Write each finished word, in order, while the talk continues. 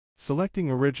Selecting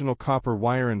original copper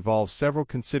wire involves several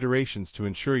considerations to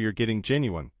ensure you're getting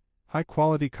genuine,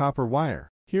 high-quality copper wire.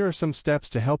 Here are some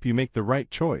steps to help you make the right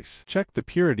choice. Check the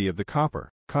purity of the copper.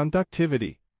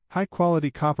 Conductivity. High-quality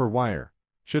copper wire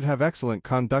should have excellent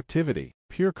conductivity.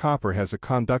 Pure copper has a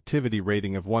conductivity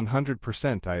rating of 100%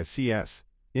 ISCS,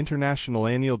 International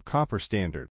Annealed Copper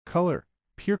Standard. Color.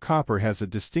 Pure copper has a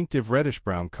distinctive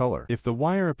reddish-brown color. If the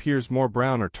wire appears more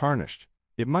brown or tarnished,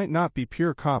 it might not be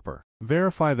pure copper.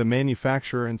 Verify the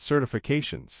manufacturer and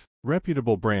certifications.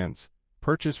 Reputable brands.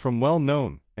 Purchase from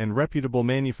well-known and reputable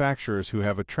manufacturers who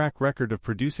have a track record of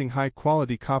producing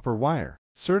high-quality copper wire.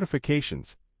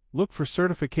 Certifications. Look for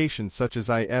certifications such as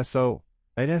ISO,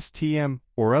 ISTM,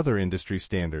 or other industry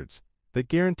standards that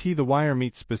guarantee the wire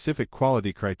meets specific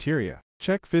quality criteria.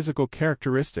 Check physical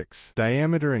characteristics.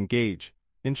 Diameter and gauge.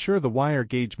 Ensure the wire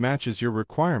gauge matches your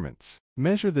requirements.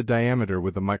 Measure the diameter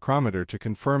with a micrometer to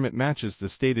confirm it matches the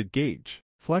stated gauge.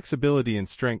 Flexibility and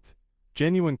strength.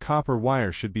 Genuine copper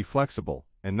wire should be flexible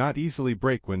and not easily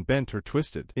break when bent or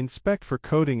twisted. Inspect for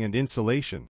coating and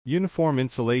insulation. Uniform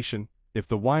insulation. If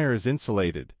the wire is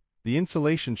insulated, the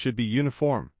insulation should be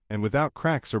uniform and without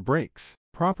cracks or breaks.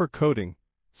 Proper coating.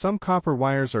 Some copper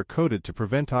wires are coated to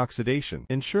prevent oxidation.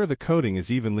 Ensure the coating is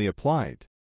evenly applied.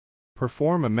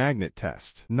 Perform a magnet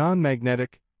test.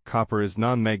 Non-magnetic. Copper is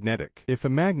non-magnetic. If a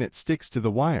magnet sticks to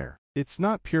the wire, it's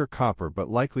not pure copper but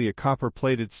likely a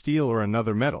copper-plated steel or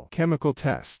another metal. Chemical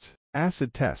test.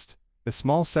 Acid test. A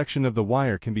small section of the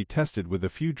wire can be tested with a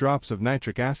few drops of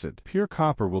nitric acid. Pure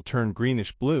copper will turn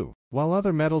greenish-blue, while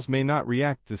other metals may not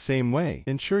react the same way.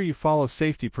 Ensure you follow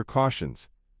safety precautions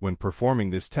when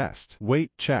performing this test.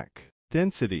 Weight check.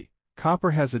 Density.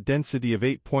 Copper has a density of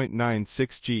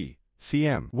 8.96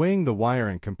 g/cm. Weighing the wire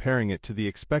and comparing it to the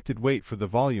expected weight for the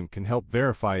volume can help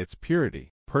verify its purity.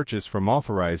 Purchase from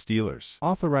authorized dealers.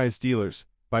 Authorized dealers.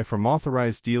 Buy from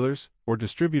authorized dealers or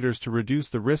distributors to reduce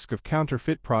the risk of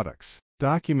counterfeit products.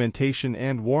 Documentation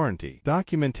and warranty.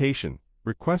 Documentation.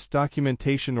 Request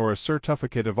documentation or a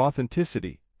certificate of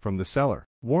authenticity from the seller.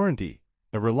 Warranty.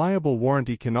 A reliable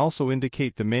warranty can also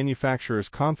indicate the manufacturer's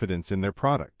confidence in their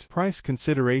product. Price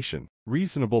consideration.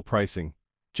 Reasonable pricing.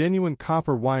 Genuine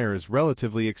copper wire is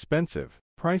relatively expensive.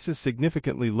 Prices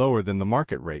significantly lower than the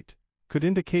market rate could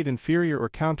indicate inferior or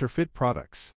counterfeit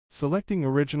products. Selecting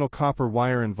original copper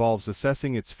wire involves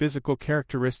assessing its physical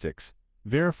characteristics,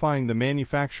 verifying the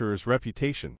manufacturer's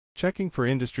reputation, checking for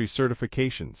industry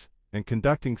certifications, and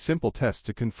conducting simple tests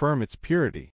to confirm its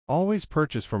purity. Always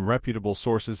purchase from reputable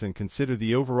sources and consider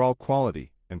the overall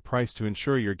quality and price to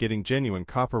ensure you're getting genuine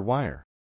copper wire.